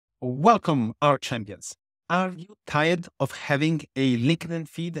Welcome, our champions. Are you tired of having a LinkedIn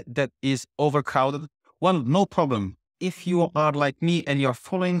feed that is overcrowded? Well, no problem. If you are like me and you're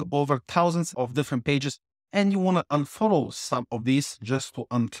following over thousands of different pages and you want to unfollow some of these just to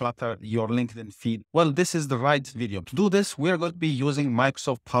unclutter your LinkedIn feed, well, this is the right video. To do this, we're going to be using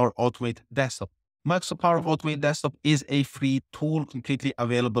Microsoft Power Automate Desktop. Microsoft Power Automate Desktop is a free tool completely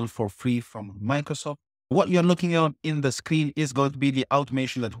available for free from Microsoft. What you're looking at in the screen is going to be the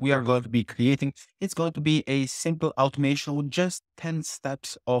automation that we are going to be creating. It's going to be a simple automation with just 10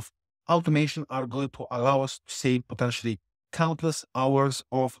 steps of automation are going to allow us to save potentially countless hours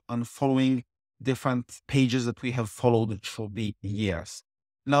of unfollowing different pages that we have followed through the years.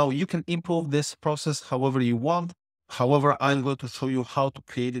 Now you can improve this process however you want. However, I'm going to show you how to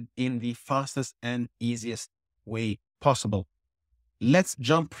create it in the fastest and easiest way possible. Let's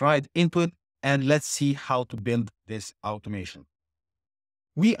jump right into it. And let's see how to build this automation.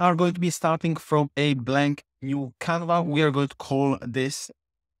 We are going to be starting from a blank new Canva. We are going to call this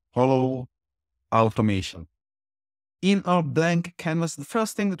Follow Automation. In our blank canvas, the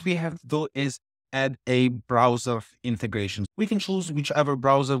first thing that we have to do is add a browser integration. We can choose whichever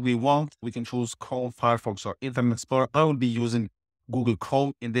browser we want. We can choose Chrome, Firefox, or Internet Explorer. I will be using Google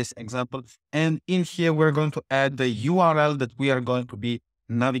Chrome in this example. And in here, we're going to add the URL that we are going to be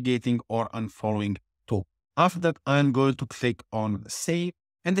navigating or unfollowing to. After that, I'm going to click on save,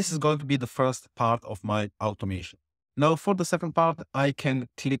 and this is going to be the first part of my automation. Now for the second part, I can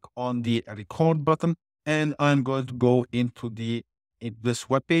click on the record button, and I'm going to go into this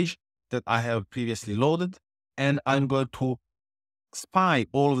web page that I have previously loaded, and I'm going to spy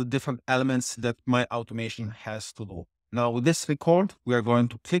all the different elements that my automation has to do. Now with this record, we are going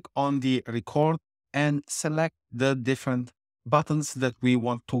to click on the record and select the different buttons that we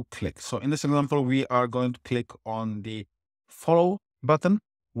want to click. So in this example, we are going to click on the follow button.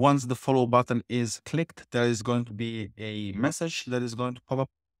 Once the follow button is clicked, there is going to be a message that is going to pop up.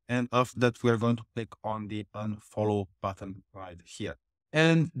 And after that, we are going to click on the unfollow button right here.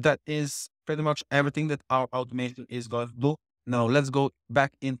 And that is pretty much everything that our automation is going to do. Now let's go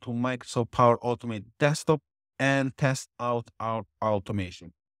back into Microsoft Power Automate Desktop and test out our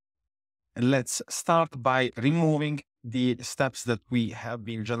automation. And let's start by removing the steps that we have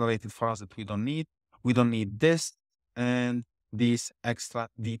been generated for us that we don't need. We don't need this and these extra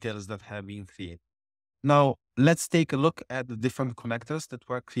details that have been created. Now, let's take a look at the different connectors that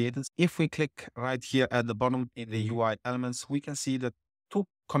were created. If we click right here at the bottom in the UI elements, we can see that two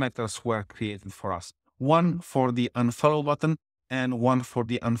connectors were created for us. One for the unfollow button and one for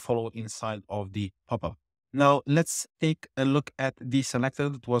the unfollow inside of the pop-up. Now, let's take a look at the selector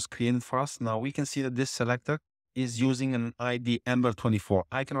that was created for us. Now, we can see that this selector is using an ID Ember24.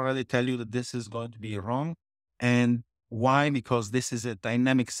 I can already tell you that this is going to be wrong. And why? Because this is a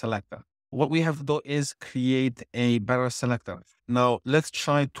dynamic selector. What we have to do is create a better selector. Now, let's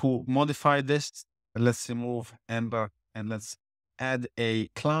try to modify this. Let's remove Ember and let's add a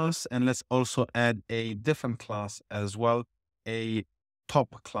class, and let's also add a different class as well, a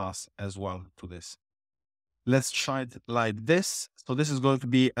top class as well to this. Let's try it like this. So this is going to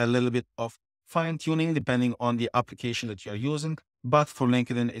be a little bit of fine tuning depending on the application that you're using. But for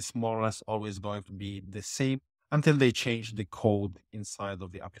LinkedIn, it's more or less always going to be the same until they change the code inside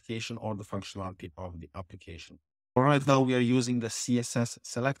of the application or the functionality of the application. All right, now we are using the CSS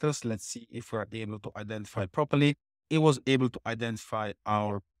selectors. Let's see if we're able to identify properly. It was able to identify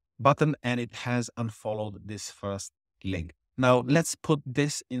our button and it has unfollowed this first link. Now let's put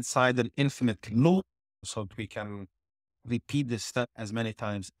this inside an infinite loop so that we can repeat this step as many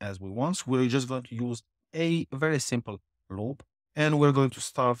times as we want. We're just going to use a very simple loop, and we're going to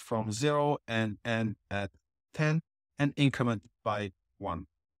start from 0 and end at 10 and increment by 1.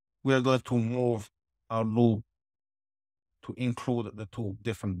 We are going to move our loop to include the two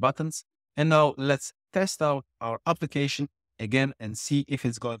different buttons. And now let's test out our application again and see if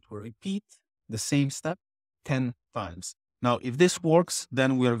it's going to repeat the same step 10 times. Now, if this works,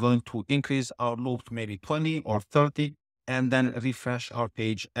 then we are going to increase our loop to maybe 20 or 30 and then refresh our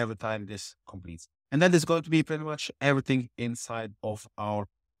page every time this completes. And that is going to be pretty much everything inside of our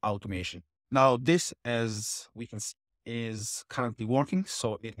automation. Now, this, as we can see, is currently working.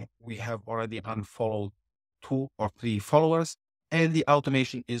 So we have already unfollowed 2 or 3 followers and the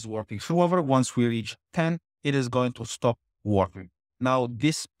automation is working. However, once we reach 10, it is going to stop working. Now,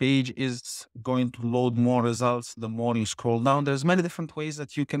 this page is going to load more results the more you scroll down. There's many different ways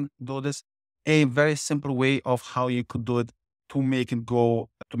that you can do this. A very simple way of how you could do it to make it go,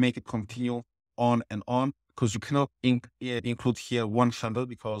 to make it continue on and on, because you cannot include here 100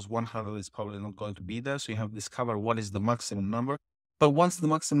 because 100 is probably not going to be there. So you have to discover what is the maximum number. But once the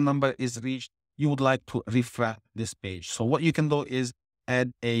maximum number is reached, you would like to refresh this page. So what you can do is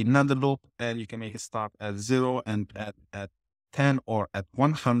add another loop, and you can make it start at 0 and at 10 or at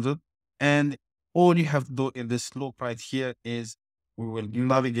 100. And all you have to do in this loop right here is we will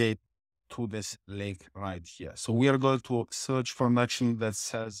navigate to this link right here. So we are going to search for an action that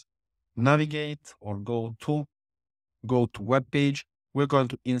says navigate or go to web page. We're going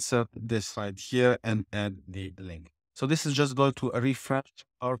to insert this right here and add the link. So this is just going to refresh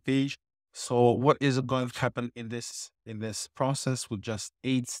our page. So what is going to happen in this process with just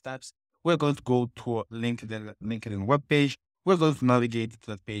 8 steps? We're going to go to a LinkedIn web page. We're going to navigate to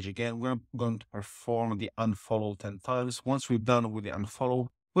that page again. We're going to perform the unfollow 10 times. Once we've done with the unfollow,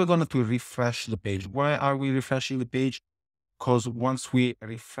 we're going to refresh the page. Why are we refreshing the page? Because once we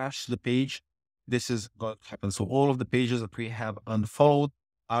refresh the page, this is going to happen. So all of the pages that we have unfollowed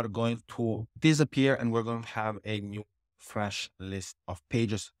are going to disappear, and we're going to have a new fresh list of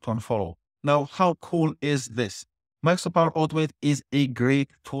pages to unfollow. Now, how cool is this? Microsoft Power Automate is a great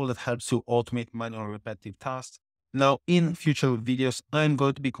tool that helps you automate manual repetitive tasks. Now, in future videos, I'm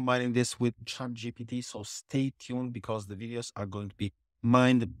going to be combining this with ChatGPT, so stay tuned because the videos are going to be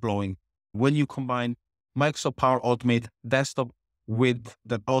mind-blowing. When you combine Microsoft Power Automate desktop with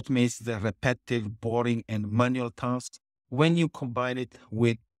that automates the repetitive, boring, and manual tasks, when you combine it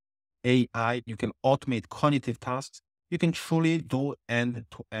with AI, you can automate cognitive tasks. You can truly do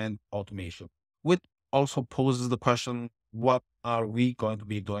end-to-end automation, which also poses the question, what are we going to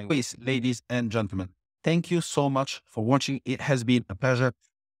be doing? Please, ladies and gentlemen, thank you so much for watching. It has been a pleasure.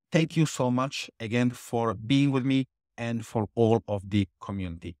 Thank you so much again for being with me and for all of the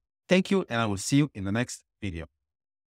community. Thank you, and I will see you in the next video.